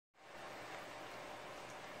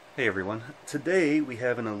Hey everyone, today we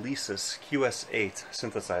have an Alesis QS8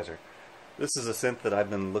 synthesizer. This is a synth that I've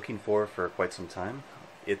been looking for quite some time.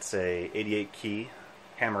 It's a 88 key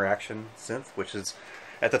hammer action synth, which is,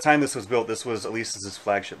 at the time this was built, this was Alesis'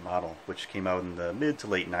 flagship model, which came out in the mid to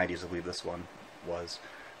late 90s, I believe this one was.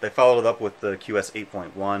 They followed it up with the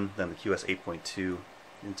QS8.1, then the QS8.2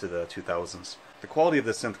 into the 2000s. The quality of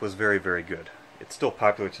this synth was very, very good. It's still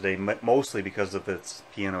popular today, mostly because of its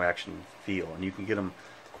piano action feel, and you can get them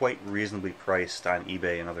quite reasonably priced on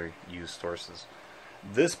eBay and other used sources.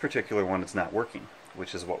 This particular one is not working,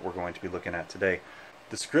 which is what we're going to be looking at today.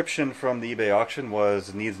 Description from the eBay auction was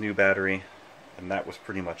it needs new battery, and that was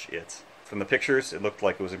pretty much it. From the pictures, it looked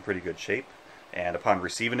like it was in pretty good shape, and upon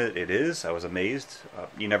receiving it, it is. I was amazed.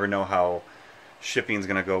 You never know how shipping is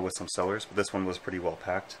going to go with some sellers, but this one was pretty well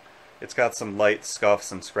packed. It's got some light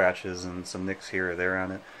scuffs and scratches and some nicks here or there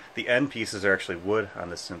on it. The end pieces are actually wood on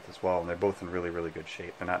this synth as well, and they're both in really, really good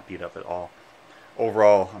shape. They're not beat up at all.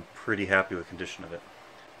 Overall, I'm pretty happy with the condition of it.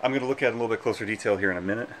 I'm going to look at a little bit closer detail here in a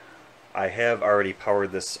minute. I have already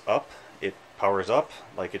powered this up. It powers up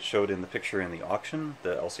like it showed in the picture in the auction.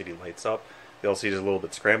 The LCD lights up. The LCD is a little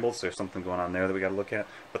bit scrambled, so there's something going on there that we got to look at.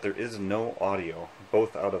 But there is no audio,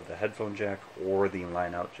 both out of the headphone jack or the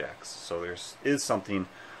line-out jacks. So there is something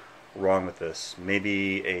wrong with this.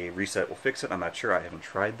 Maybe a reset will fix it. I'm not sure. I haven't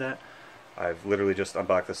tried that. I've literally just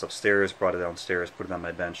unboxed this upstairs, brought it downstairs, put it on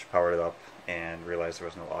my bench, powered it up, and realized there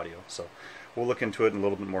was no audio. So we'll look into it in a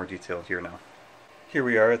little bit more detail here now. Here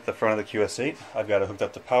we are at the front of the QS8. I've got it hooked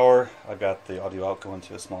up to power. I've got the audio out going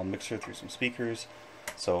to a small mixer through some speakers.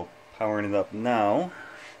 So powering it up now.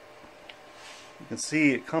 You can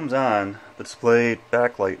see it comes on. The display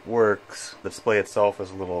backlight works. The display itself is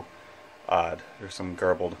a little odd. There's some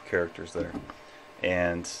garbled characters there.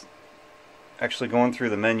 And actually going through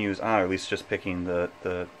the menus on, or at least just picking the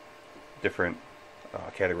different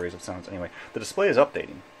categories of sounds anyway, the display is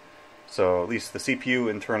updating. So at least the CPU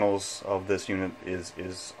internals of this unit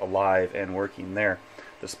is alive and working there.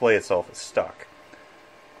 The display itself is stuck.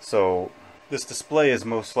 So this display is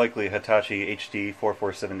most likely Hitachi HD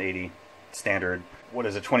 44780 standard. What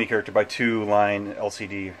is a 20 character by 2 line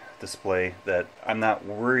LCD display that I'm not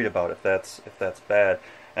worried about if that's bad.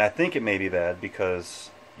 And I think it may be bad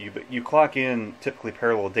because you clock in typically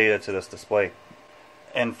parallel data to this display,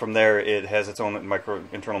 and from there it has its own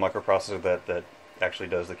internal microprocessor that actually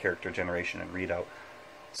does the character generation and readout.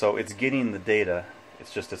 So it's getting the data,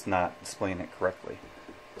 it's not displaying it correctly.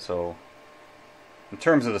 So in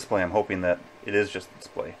terms of display, I'm hoping that it is just the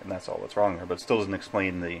display and that's all that's wrong there, but it still doesn't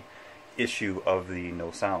explain the issue of the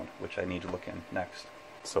no sound, which I need to look in next.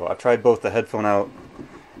 So I've tried both the headphone out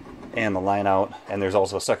and the line out, and there's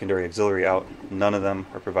also a secondary auxiliary out. None of them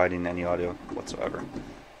are providing any audio whatsoever.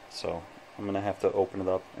 So I'm going to have to open it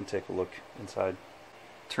up and take a look inside.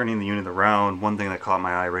 Turning the unit around, one thing that caught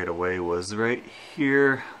my eye right away was right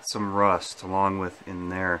here, some rust along with in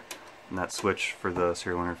there, and that switch for the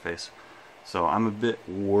serial interface. So I'm a bit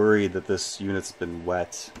worried that this unit's been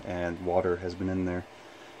wet and water has been in there.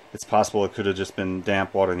 It's possible it could have just been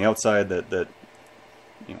damp water on the outside that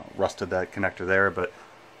rusted that connector there, but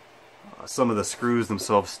some of the screws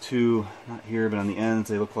themselves too, not here but on the ends,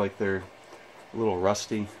 they look like they're a little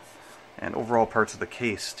rusty. And overall parts of the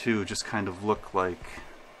case too just kind of look like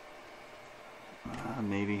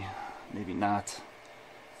maybe not,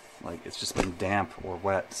 like it's just been damp or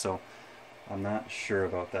wet. So I'm not sure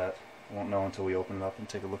about that. I won't know until we open it up and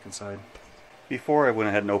take a look inside. Before I went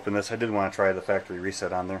ahead and opened this, I did want to try the factory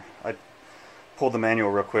reset on there. I pulled the manual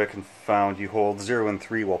real quick and found you hold 0 and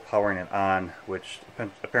 3 while powering it on, which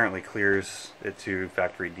apparently clears it to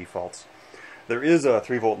factory defaults. There is a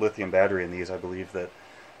 3-volt lithium battery in these. I believe that,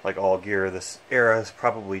 like all gear, this era is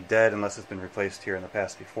probably dead unless it's been replaced here in the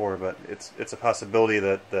past before, but it's a possibility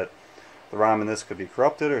that the ROM in this could be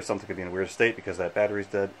corrupted or something could be in a weird state because that battery's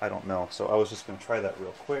dead. I don't know. So I was just going to try that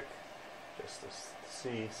real quick just to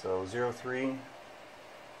see. So 0-3,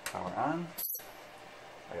 power on.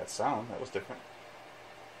 I got sound. That was different.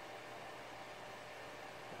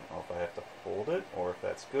 I don't know if I have to hold it or if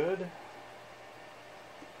that's good. It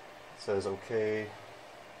says okay.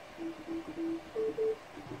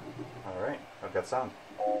 Alright, I've got sound.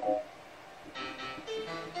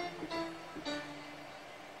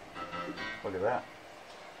 Look at that.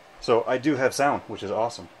 So I do have sound, which is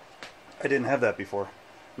awesome. I didn't have that before.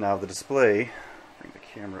 Now the display, bring the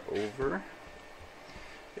camera over,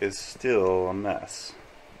 is still a mess.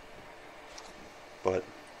 But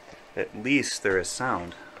at least there is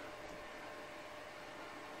sound.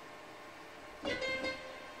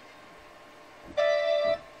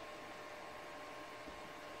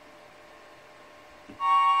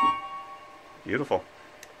 Beautiful.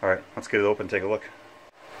 Alright, let's get it open and take a look.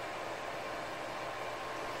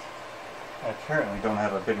 I apparently don't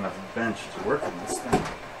have a big enough bench to work on this thing.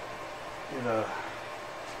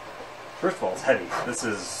 First of all, it's heavy. This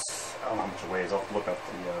is, I don't know how much it weighs. I'll have to look up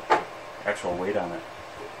the actual weight on it.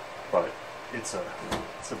 But it's a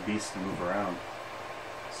beast to move around.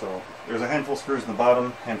 So there's a handful of screws in the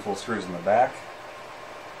bottom, handful of screws in the back.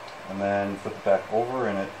 And then flip it back over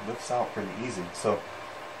and it lifts out pretty easy. So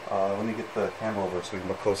let me get the camera over so we can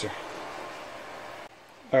look closer.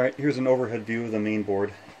 Alright, here's an overhead view of the main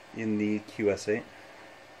board in the QS8.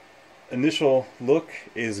 Initial look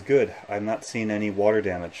is good. I'm not seeing any water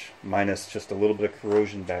damage, minus just a little bit of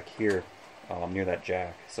corrosion back here near that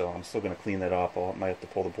jack. So I'm still going to clean that off. I might have to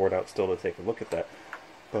pull the board out still to take a look at that.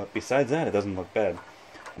 But besides that, it doesn't look bad.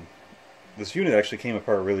 This unit actually came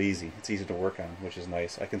apart really easy. It's easy to work on, which is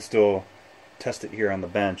nice. I can still test it here on the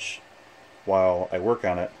bench while I work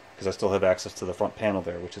on it, because I still have access to the front panel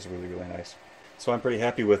there, which is really, really nice. So I'm pretty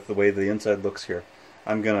happy with the way the inside looks here.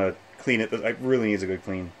 I'm going to clean it. It really needs a good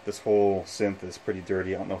clean. This whole synth is pretty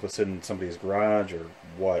dirty. I don't know if it's in somebody's garage or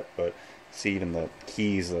what, but see, even the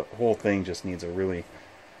keys, the whole thing just needs a really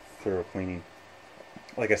thorough cleaning.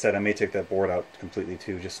 Like I said, I may take that board out completely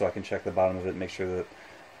too, just so I can check the bottom of it and make sure that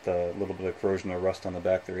the little bit of corrosion or rust on the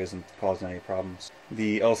back there isn't causing any problems.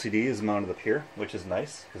 The LCD is mounted up here, which is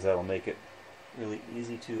nice, because that'll make it really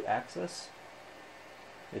easy to access.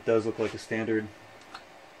 It does look like a standard,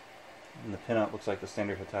 and the pinout looks like the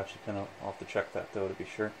standard Hitachi pinout. I'll have to check that though to be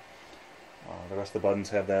sure. The rest of the buttons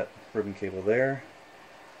have that ribbon cable there.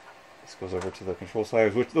 This goes over to the control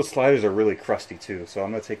sliders, which those sliders are really crusty too, so I'm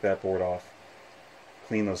going to take that board off,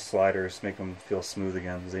 clean those sliders, make them feel smooth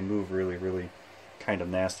again, because they move really, really kind of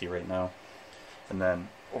nasty right now. And then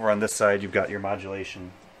over on this side you've got your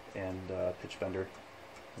modulation and pitch bender,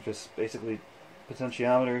 which is basically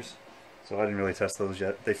potentiometers. So I didn't really test those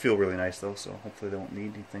yet. They feel really nice though, so hopefully they won't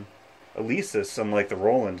need anything. Alesis, unlike the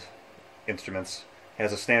Roland instruments,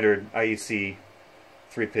 has a standard IEC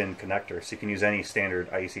 3-pin connector, so you can use any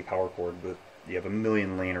standard IEC power cord, but you have a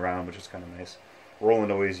million laying around, which is kind of nice.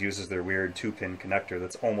 Roland always uses their weird 2-pin connector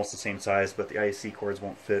that's almost the same size, but the IEC cords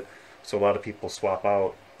won't fit. So a lot of people swap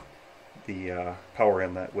out the power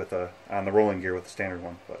inlet with on the rolling gear with the standard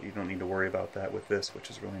one, but you don't need to worry about that with this, which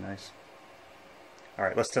is really nice.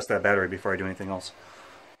 Alright, let's test that battery before I do anything else.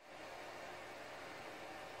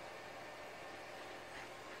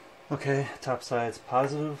 Okay, top side's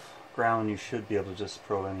positive. Ground you should be able to just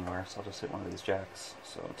probe anywhere, so I'll just hit one of these jacks.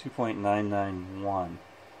 So 2.991.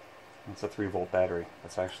 That's a 3-volt battery.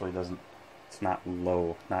 That's actually it's not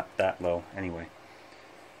low, not that low anyway.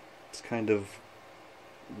 It's kind of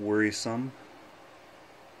worrisome.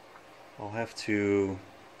 I'll have to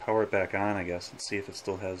power it back on, I guess, and see if it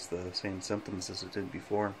still has the same symptoms as it did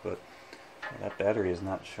before, but that battery is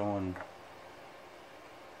not showing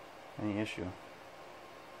any issue.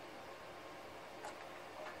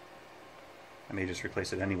 I may just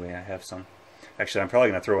replace it anyway. I have some. Actually, I'm probably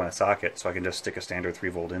going to throw in a socket so I can just stick a standard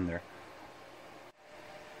 3-volt in there.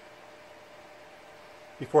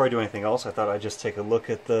 Before I do anything else, I thought I'd just take a look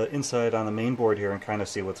at the inside on the main board here and kind of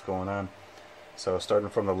see what's going on. So starting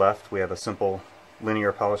from the left, we have a simple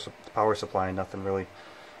linear power supply, nothing really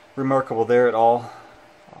remarkable there at all.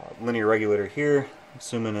 Linear regulator here,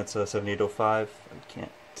 assuming it's a 7805. I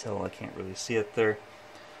can't tell, I can't really see it there.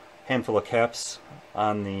 Handful of caps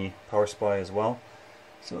on the power supply as well.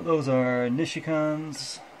 So those are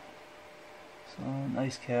Nishikans. So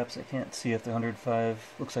nice caps. I can't see if they're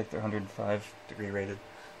 105. Looks like they're 105 degree rated.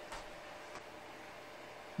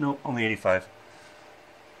 Nope, only 85.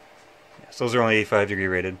 Yes, those are only 85 degree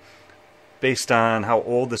rated. Based on how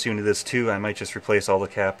old this unit is too, I might just replace all the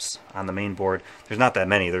caps on the main board. There's not that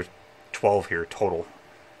many. There's 12 here total.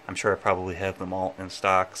 I'm sure I probably have them all in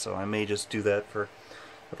stock, so I may just do that for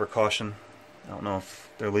a precaution. I don't know if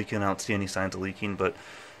they're leaking. I don't see any signs of leaking, but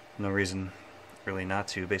no reason really not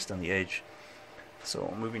to based on the age.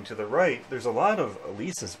 So moving to the right, there's a lot of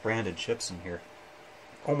Alesis branded chips in here.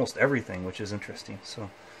 Almost everything, which is interesting. So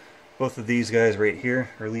both of these guys right here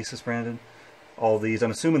are Alesis branded. All these,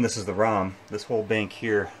 I'm assuming this is the ROM. This whole bank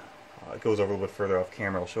here goes over a little bit further off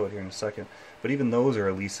camera. I'll show it here in a second. But even those are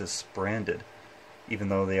Alesis branded, even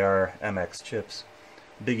though they are MX chips.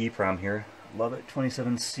 Big EEPROM here. Love it.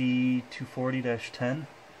 27C240-10.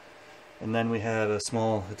 And then we have a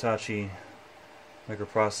small Hitachi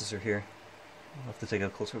microprocessor here. I'll have to take a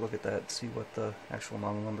closer look at that, see what the actual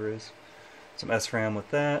model number is. Some SRAM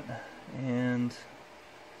with that, and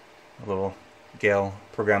a little GAL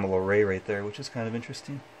programmable array right there, which is kind of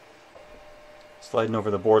interesting. Sliding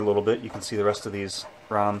over the board a little bit, you can see the rest of these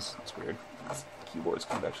ROMs. It's weird. The keyboard's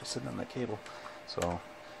kind of actually sitting on that cable. So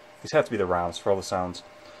These have to be the ROMs for all the sounds.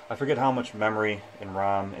 I forget how much memory and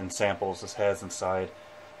ROM and samples this has inside.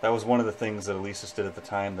 That was one of the things that Alesis did at the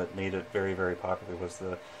time that made it very, very popular. Was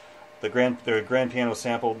the grand piano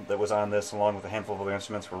sample that was on this, along with a handful of other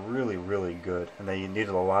instruments, were really, really good, and they needed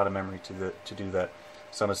a lot of memory to do that.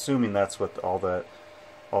 So I'm assuming that's what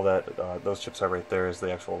those chips are right there, is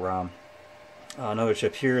the actual ROM. Another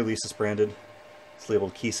chip here, Alesis branded. It's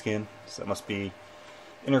labeled Keyscan, so that must be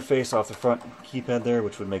interface off the front keypad there,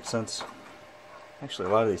 which would make sense. Actually,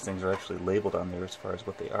 a lot of these things are actually labeled on there as far as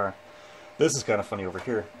what they are. This is kind of funny over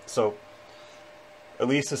here. So,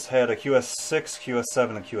 Alesis had a QS6,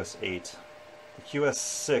 QS7, and QS8. The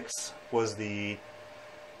QS6 was the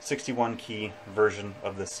 61 key version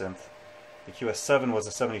of this synth. The QS7 was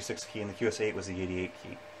the 76 key, and the QS8 was the 88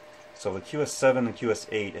 key. So the QS7 and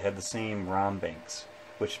QS8 had the same ROM banks,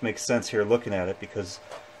 which makes sense here looking at it, because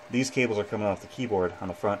these cables are coming off the keyboard on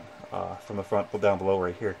the front, from the front down below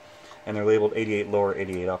right here, and they're labeled 88 lower,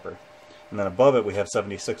 88 upper. And then above it we have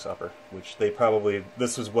 76 upper, which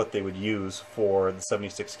this is what they would use for the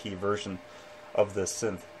 76 key version of this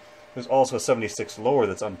synth. There's also a 76 lower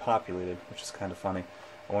that's unpopulated, which is kind of funny.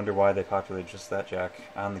 I wonder why they populated just that jack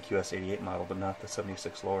on the QS88 model, but not the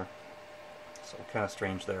 76 lower. So kind of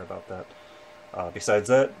strange there about that. Besides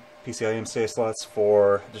that, PCI MCA slots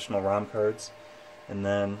for additional ROM cards, and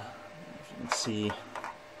then if you can see,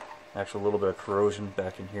 actually a little bit of corrosion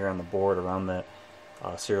back in here on the board around that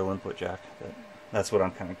serial input jack. That's what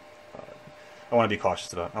I'm kind of I want to be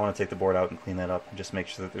cautious about. I want to take the board out and clean that up and just make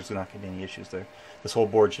sure that there's not going to be any issues there. This whole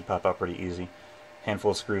board should pop out pretty easy.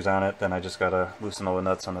 Handful of screws on it, then I just got to loosen all the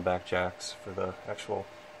nuts on the back jacks for the actual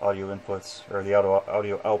audio inputs, or the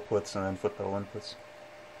audio outputs, and then foot pedal inputs.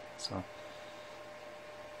 So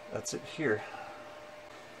that's it here.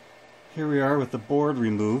 Here we are with the board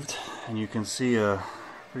removed, and you can see a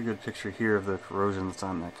pretty good picture here of the corrosion that's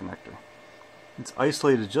on that connector. It's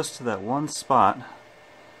isolated just to that one spot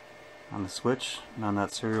on the switch and on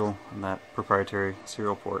that proprietary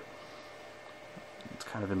serial port. It's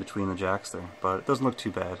kind of in between the jacks there, but it doesn't look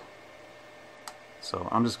too bad. So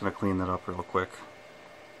I'm just going to clean that up real quick,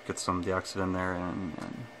 get some deoxit in there, and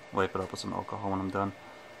wipe it up with some alcohol when I'm done.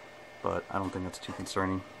 But I don't think that's too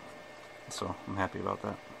concerning, so I'm happy about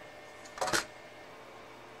that.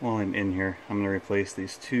 While I'm in here, I'm going to replace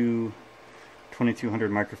these two 2200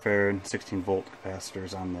 microfarad 16 volt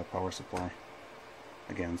capacitors on the power supply.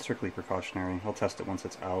 Again, strictly precautionary. I'll test it once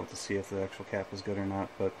it's out to see if the actual cap is good or not,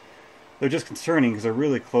 but they're just concerning because they're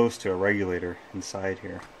really close to a regulator inside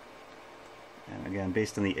here. And again,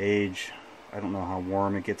 based on the age, I don't know how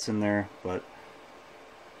warm it gets in there, but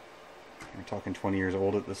we're talking 20 years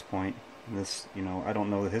old at this point. And this, you know, I don't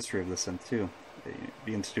know the history of this synth too.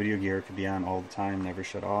 Being studio gear, it could be on all the time, never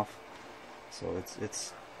shut off. So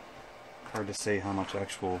it's hard to say how much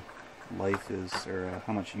actual life is, or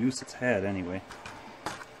how much use it's had anyway.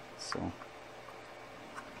 So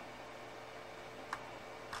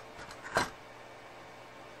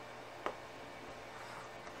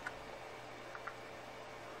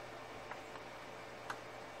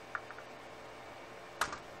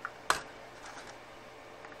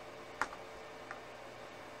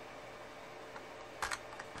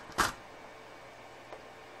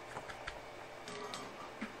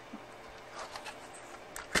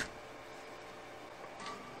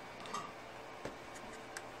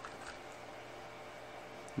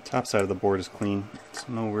the top side of the board is clean, so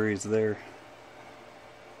no worries there.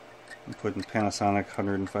 I'm putting Panasonic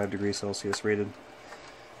 105 degrees Celsius rated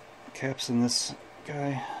caps in this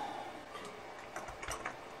guy.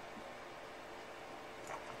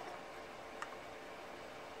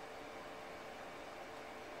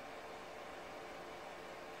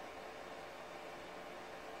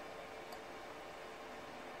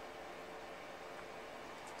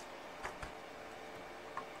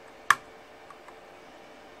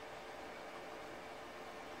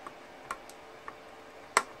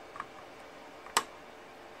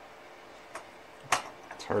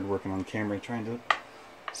 It's hard working on camera, trying to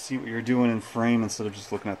see what you're doing in frame instead of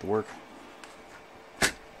just looking at the work.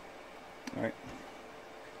 Alright.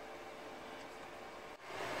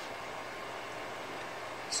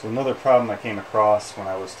 So another problem I came across when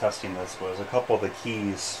I was testing this was a couple of the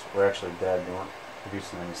keys were actually dead. They weren't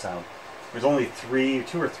producing any sound. There's only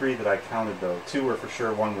two or three that I counted though. Two were for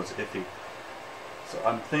sure, one was iffy. So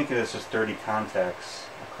I'm thinking it's just dirty contacts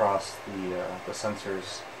across the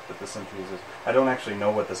sensors that the synth uses. I don't actually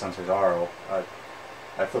know what the sensors are.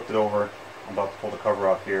 I flipped it over. I'm about to pull the cover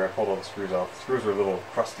off here. I pulled all the screws off. The screws are a little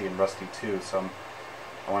crusty and rusty too, so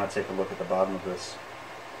I want to take a look at the bottom of this.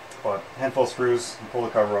 But handful of screws and pull the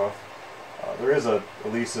cover off. There is a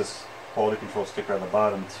Alesis quality control sticker on the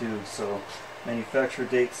bottom too. So manufacture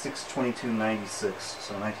date 6/22/96.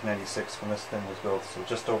 So 1996 when this thing was built. So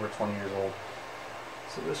just over 20 years old.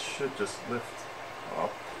 So this should just lift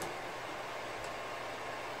up.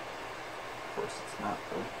 Of course it's not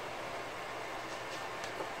though.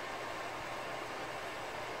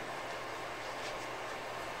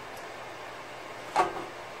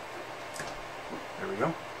 There we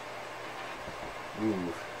go.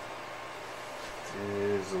 Ooh. It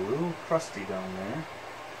is a little crusty down there.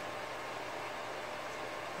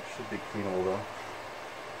 It should be cleanable though.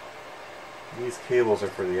 These cables are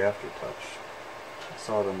for the aftertouch. I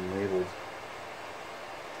saw them labeled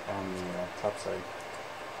on the top side.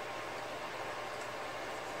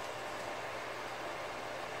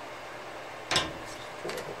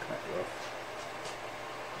 Pull the whole connector off.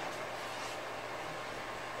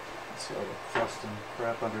 See all the crust and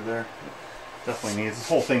crap under there. Definitely needs, this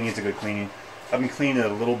whole thing needs a good cleaning. I've been cleaning it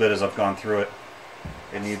a little bit as I've gone through it.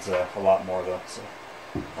 It needs a lot more though, so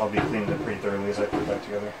I'll be cleaning it pretty thoroughly as I put it back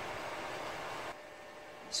together.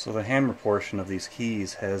 So the hammer portion of these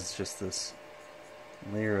keys has just this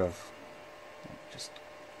layer of just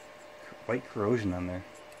white corrosion on there.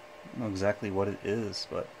 I don't know exactly what it is,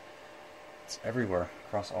 but it's everywhere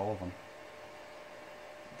across all of them.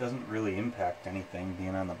 It doesn't really impact anything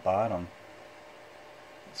being on the bottom.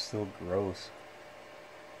 It's still gross.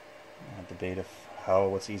 I debate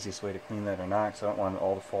what's the easiest way to clean that or not, because I don't want it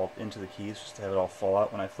all to fall into the keys, just to have it all fall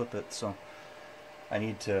out when I flip it. So I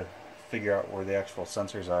need to figure out where the actual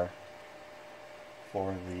sensors are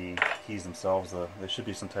for the keys themselves. There should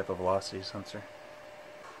be some type of velocity sensor.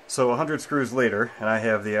 So 100 screws later, and I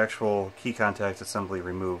have the actual key contact assembly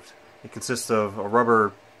removed. It consists of a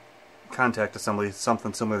rubber contact assembly,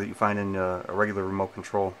 something similar that you find in a regular remote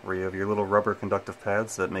control, where you have your little rubber conductive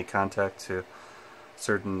pads that make contact to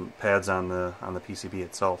certain pads on the PCB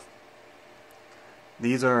itself.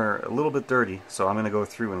 These are a little bit dirty, so I'm going to go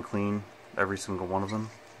through and clean every single one of them.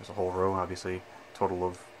 There's a whole row, obviously, total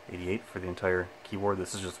of 88 for the entire keyboard.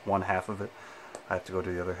 This is just one half of it. I have to go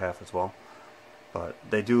do the other half as well. But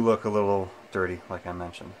they do look a little dirty, like I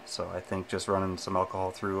mentioned. So I think just running some alcohol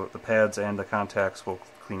through the pads and the contacts will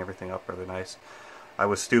clean everything up rather nice. I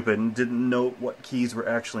was stupid and didn't know what keys were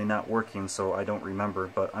actually not working, so I don't remember,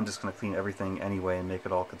 but I'm just going to clean everything anyway and make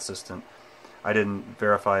it all consistent. I didn't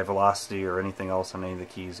verify velocity or anything else on any of the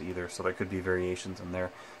keys either, so there could be variations in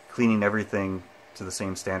there. Cleaning everything to the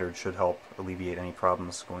same standard should help alleviate any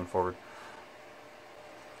problems going forward.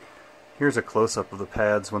 Here's a close-up of the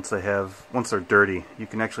pads once they're dirty. You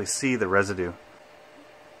can actually see the residue.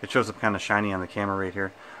 It shows up kind of shiny on the camera right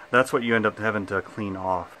here. That's what you end up having to clean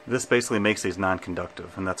off. This basically makes these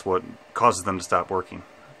non-conductive, and that's what causes them to stop working.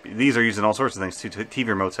 These are used in all sorts of things too. TV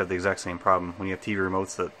remotes have the exact same problem. When you have TV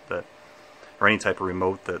remotes or any type of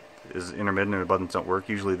remote that is intermittent or the buttons don't work,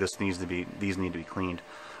 usually these need to be cleaned.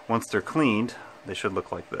 Once they're cleaned, they should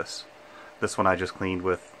look like this. This one I just cleaned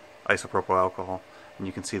with isopropyl alcohol, and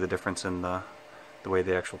you can see the difference in the way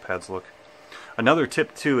the actual pads look. Another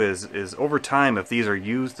tip too is over time, if these are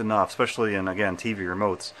used enough, especially in, again, TV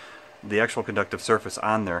remotes, the actual conductive surface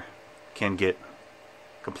on there can get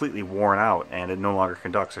completely worn out and it no longer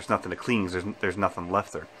conducts. There's nothing to clean because there's nothing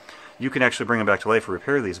left there. You can actually bring them back to life or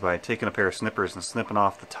repair these by taking a pair of snippers and snipping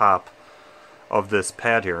off the top of this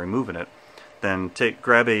pad here, removing it. Then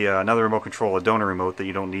grab another remote control, a donor remote that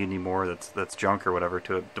you don't need anymore, that's junk or whatever,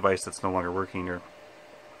 to a device that's no longer working, or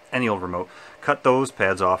any old remote. Cut those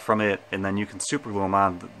pads off from it, and then you can super glue them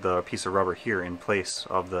on the piece of rubber here in place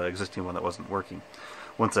of the existing one that wasn't working.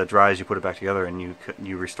 Once that dries, you put it back together and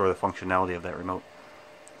you restore the functionality of that remote.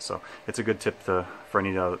 So it's a good tip for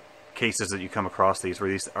any cases that you come across these where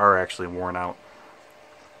these are actually worn out.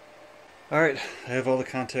 Alright, I have all the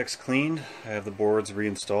contacts cleaned, I have the boards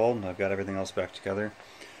reinstalled, and I've got everything else back together.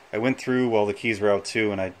 I went through while the keys were out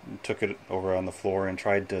too, and I took it over on the floor and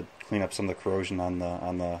tried to clean up some of the corrosion on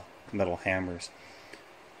the metal hammers.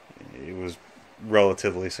 It was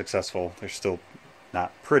relatively successful. They're still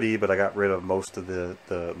not pretty, but I got rid of most of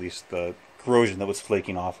at least the corrosion that was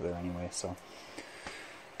flaking off of there anyway. So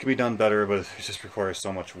it could be done better, but it just requires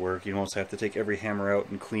so much work. You almost have to take every hammer out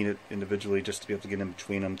and clean it individually just to be able to get in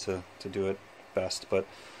between them to do it best. But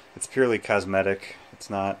it's purely cosmetic. It's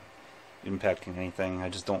not impacting anything. I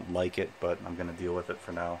just don't like it, but I'm going to deal with it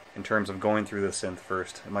for now. In terms of going through the synth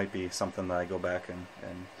first, it might be something that I go back and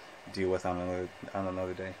deal with on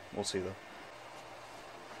another day. We'll see though.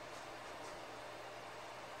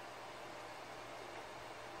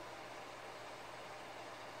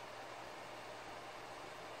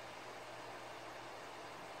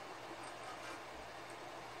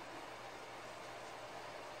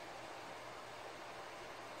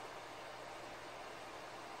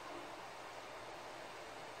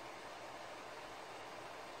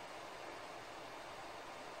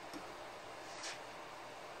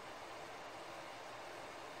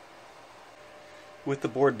 With the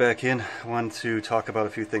board back in, I wanted to talk about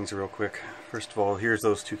a few things real quick. First of all, here's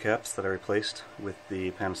those two caps that I replaced with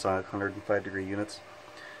the Panasonic 105-degree units.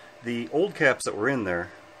 The old caps that were in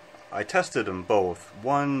there, I tested them both.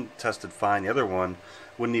 One tested fine, the other one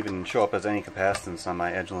wouldn't even show up as any capacitance on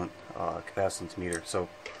my Agilent capacitance meter. So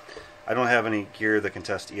I don't have any gear that can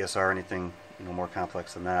test ESR or anything more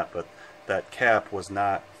complex than that, but that cap was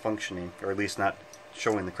not functioning, or at least not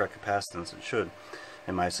showing the correct capacitance it should.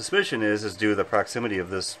 And my suspicion is due to the proximity of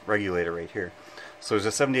this regulator right here. So there's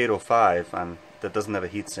a 7805 that doesn't have a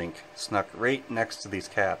heatsink snuck right next to these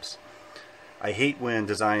caps. I hate when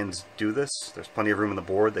designs do this. There's plenty of room on the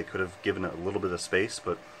board. They could have given it a little bit of space,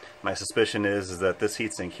 but my suspicion is that this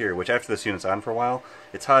heatsink here, which after this unit's on for a while,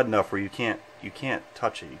 it's hot enough where you can't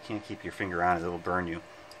touch it. You can't keep your finger on it. It'll burn you.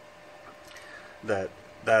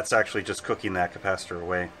 That's actually just cooking that capacitor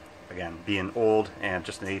away. Again, being old and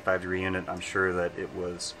just an 85-degree unit, I'm sure that it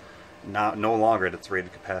was no longer at its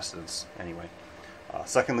rated capacitance anyway.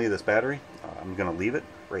 Secondly, this battery, I'm going to leave it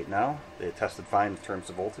right now. It tested fine in terms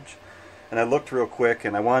of voltage. And I looked real quick,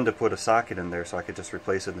 and I wanted to put a socket in there so I could just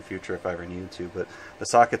replace it in the future if I ever needed to. But the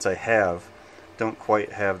sockets I have don't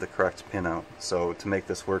quite have the correct pin out. So to make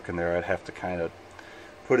this work in there, I'd have to kind of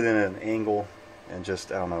put it in at an angle and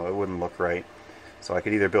just, I don't know, it wouldn't look right. So I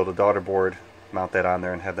could either build a daughter board, mount that on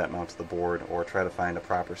there and have that mount to the board, or try to find a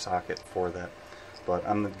proper socket for that. But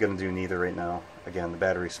I'm going to do neither right now. Again, the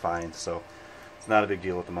battery's fine, so it's not a big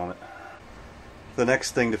deal at the moment. The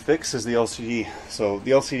next thing to fix is the LCD. So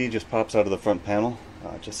the LCD just pops out of the front panel.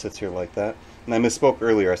 It just sits here like that. And I misspoke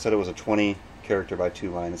earlier. I said it was a 20 character by 2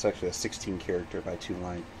 line. It's actually a 16 character by 2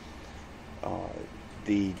 line.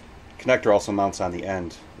 The connector also mounts on the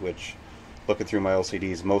end, which, looking through my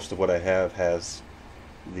LCDs, most of what I have has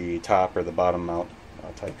the top or the bottom mount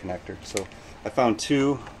type connector. So I found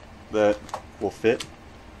 2 that will fit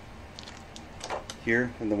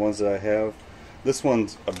here, and the ones that I have. This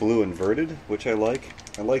one's a blue inverted, which I like.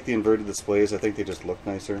 I like the inverted displays. I think they just look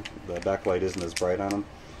nicer. The backlight isn't as bright on them.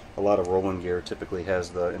 A lot of Roland gear typically has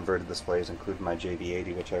the inverted displays, including my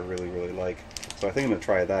JV80, which I really like. So I think I'm going to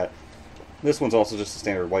try that. This one's also just a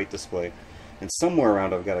standard white display. And somewhere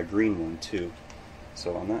around I've got a green one too.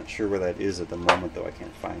 So I'm not sure where that is at the moment, though I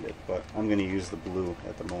can't find it. But I'm going to use the blue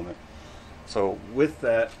at the moment. So with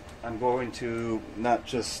that, I'm going to I'm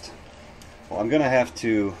going to have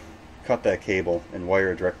to cut that cable and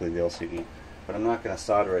wire it directly to the LCD. But I'm not going to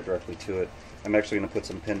solder it directly to it. I'm actually going to put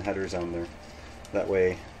some pin headers on there. That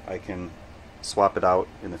way I can swap it out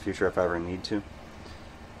in the future if I ever need to.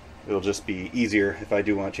 It'll just be easier if I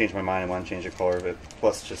do want to change my mind and want to change the color of it.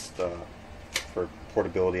 Plus, just for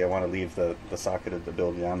portability, I want to leave the socketed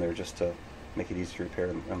ability on there just to make it easy to repair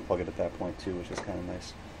and unplug it at that point too, which is kind of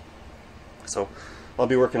nice. So I'll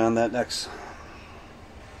be working on that next.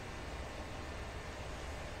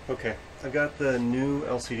 Okay, I've got the new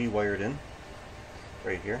LCD wired in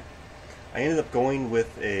right here. I ended up going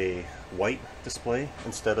with a white display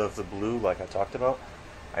instead of the blue like I talked about.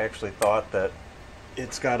 I actually thought that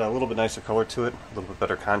it's got a little bit nicer color to it, a little bit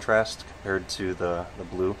better contrast compared to the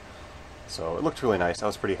blue. So it looked really nice. I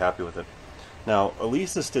was pretty happy with it. Now,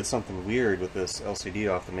 Alesis did something weird with this LCD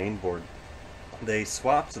off the main board. They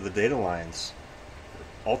swapped the data lines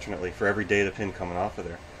alternately for every data pin coming off of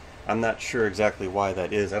there. I'm not sure exactly why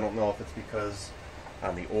that is. I don't know if it's because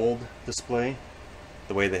on the old display,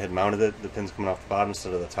 the way they had mounted it, the pins coming off the bottom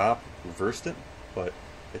instead of the top, reversed it, but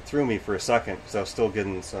it threw me for a second because I was still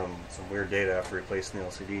getting some weird data after replacing the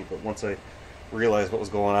LCD. But once I realized what was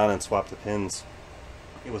going on and swapped the pins,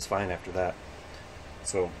 it was fine after that.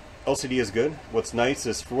 So LCD is good. What's nice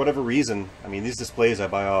is, for whatever reason, I mean, these displays I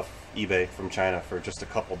buy off eBay from China for just a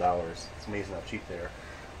couple dollars. It's amazing how cheap they are.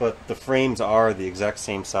 But the frames are the exact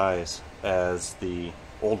same size as the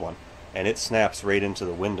old one, and it snaps right into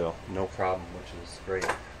the window, no problem, which is great.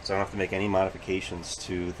 So I don't have to make any modifications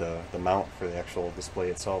to the mount for the actual display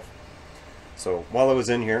itself. So while I was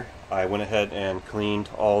in here, I went ahead and cleaned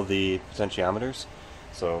all the potentiometers.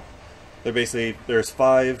 So there's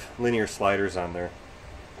 5 linear sliders on there.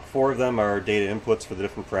 4 of them are data inputs for the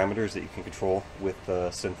different parameters that you can control with the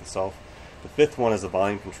synth itself. The 5th one is the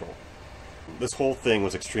volume control. This whole thing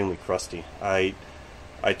was extremely crusty. I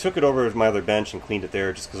took it over to my other bench and cleaned it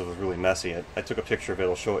there just because it was really messy. I took a picture of it.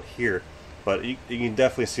 I'll show it here. But you can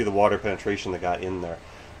definitely see the water penetration that got in there.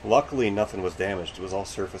 Luckily, nothing was damaged. It was all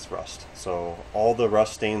surface rust. So all the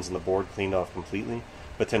rust stains in the board cleaned off completely.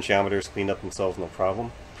 Potentiometers cleaned up themselves, no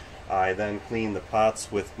problem. I then cleaned the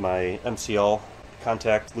pots with my MCL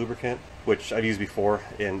contact lubricant, which I've used before,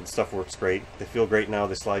 and stuff works great. They feel great now.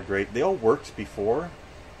 They slide great. They all worked before.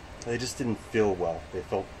 They just didn't feel well. They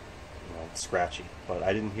felt scratchy, but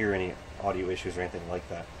I didn't hear any audio issues or anything like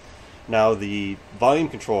that. Now the volume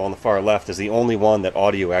control on the far left is the only one that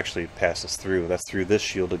audio actually passes through. That's through this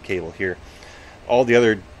shielded cable here. All the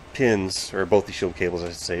other pins, or both the shield cables I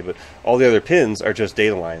should say, but all the other pins are just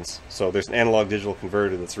data lines. So there's an analog digital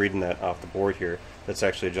converter that's reading that off the board here that's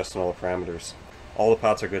actually adjusting all the parameters. All the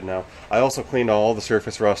pots are good now. I also cleaned all the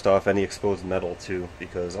surface rust off, any exposed metal too,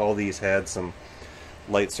 because all these had some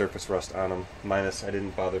light surface rust on them. Minus, I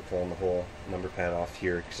didn't bother pulling the whole number pad off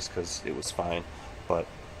here just because it was fine. But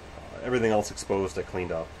everything else exposed I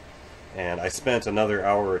cleaned up. And I spent another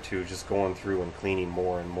hour or two just going through and cleaning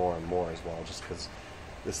more and more and more as well, just because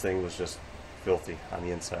this thing was just filthy on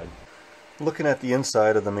the inside. Looking at the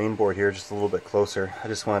inside of the main board here just a little bit closer, I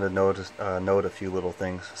just wanted to note a few little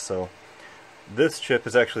things. So this chip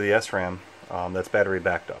is actually the SRAM that's battery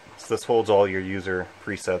backed up. So this holds all your user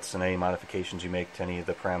presets and any modifications you make to any of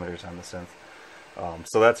the parameters on the synth.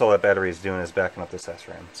 So that's all that battery is doing, is backing up this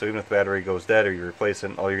SRAM. So even if the battery goes dead or you replace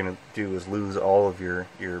it, all you're going to do is lose all of your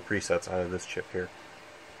presets out of this chip here.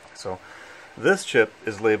 So this chip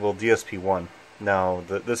is labeled DSP1. Now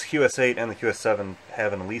this QS8 and the QS7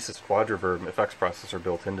 have an Alesis Quadriverb effects processor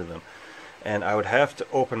built into them. And I would have to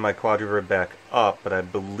open my Quadriverb back up, but I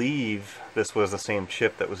believe this was the same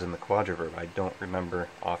chip that was in the Quadriverb. I don't remember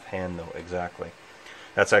offhand though exactly.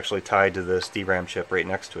 That's actually tied to this DRAM chip right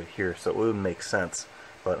next to it here, so it would make sense.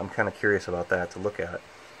 But I'm kind of curious about that to look at it.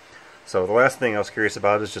 So the last thing I was curious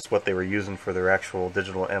about is just what they were using for their actual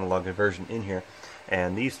digital analog conversion in here.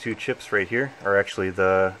 And these two chips right here are actually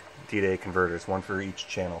the D-Day converters, one for each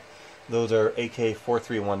channel. Those are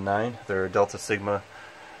AK4319. They're Delta Sigma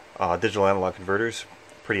digital analog converters,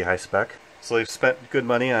 pretty high spec. So they've spent good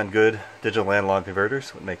money on good digital analog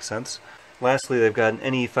converters, would make sense. Lastly, they've got an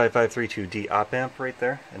NE5532D op amp right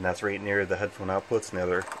there, and that's right near the headphone outputs, and the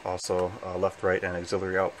other also left, right, and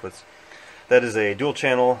auxiliary outputs. That is a dual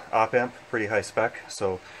channel op amp, pretty high spec,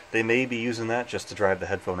 so they may be using that just to drive the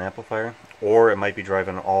headphone amplifier, or it might be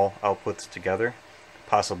driving all outputs together,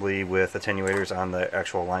 possibly with attenuators on the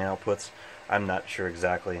actual line outputs. I'm not sure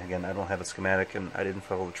exactly. Again, I don't have a schematic and I didn't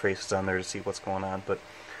follow the traces on there to see what's going on, but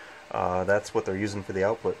that's what they're using for the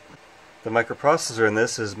output. The microprocessor in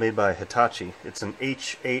this is made by Hitachi. It's an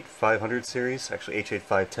H8500 series, actually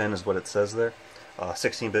H8510 is what it says there,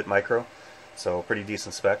 16-bit micro, so pretty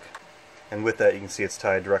decent spec. And with that you can see it's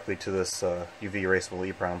tied directly to this UV erasable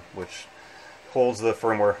EEPROM, which holds the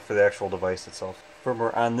firmware for the actual device itself.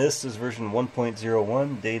 Firmware on this is version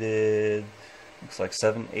 1.01, dated, looks like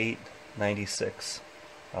 7/8/96,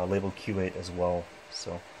 labeled Q8 as well.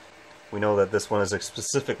 So we know that this one is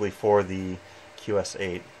specifically for the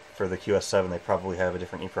QS8. For the QS7 they probably have a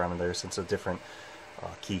different EEPROM in there since it's a different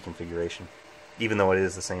key configuration, even though it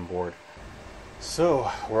is the same board.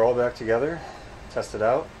 So we're all back together, tested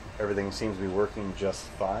out. Everything seems to be working just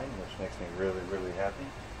fine, which makes me really, really happy.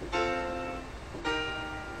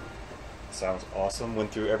 Sounds awesome.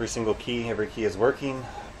 Went through every single key. Every key is working,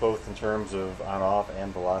 both in terms of on-off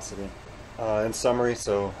and velocity. In summary,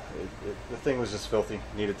 so the thing was just filthy.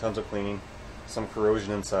 Needed tons of cleaning, some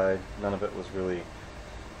corrosion inside. None of it was really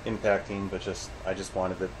impacting, but I just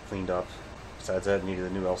wanted it cleaned up. Besides that, I needed a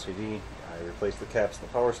new LCD. I replaced the caps in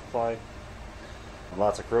the power supply.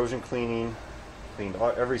 Lots of corrosion cleaning. Cleaned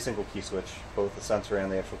every single key switch, both the sensor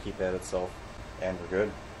and the actual keypad itself, and we're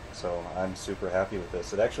good. So I'm super happy with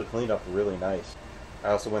this. It actually cleaned up really nice. I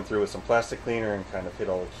also went through with some plastic cleaner and kind of hit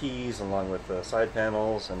all the keys along with the side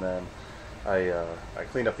panels, and then I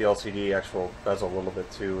cleaned up the LCD actual bezel a little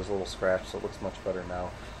bit too. It was a little scratched, so it looks much better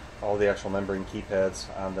now. All the actual membrane keypads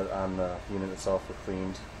on the unit itself were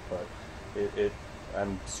cleaned, but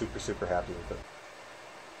I'm super happy with it.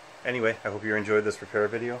 Anyway, I hope you enjoyed this repair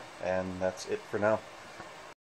video, and that's it for now.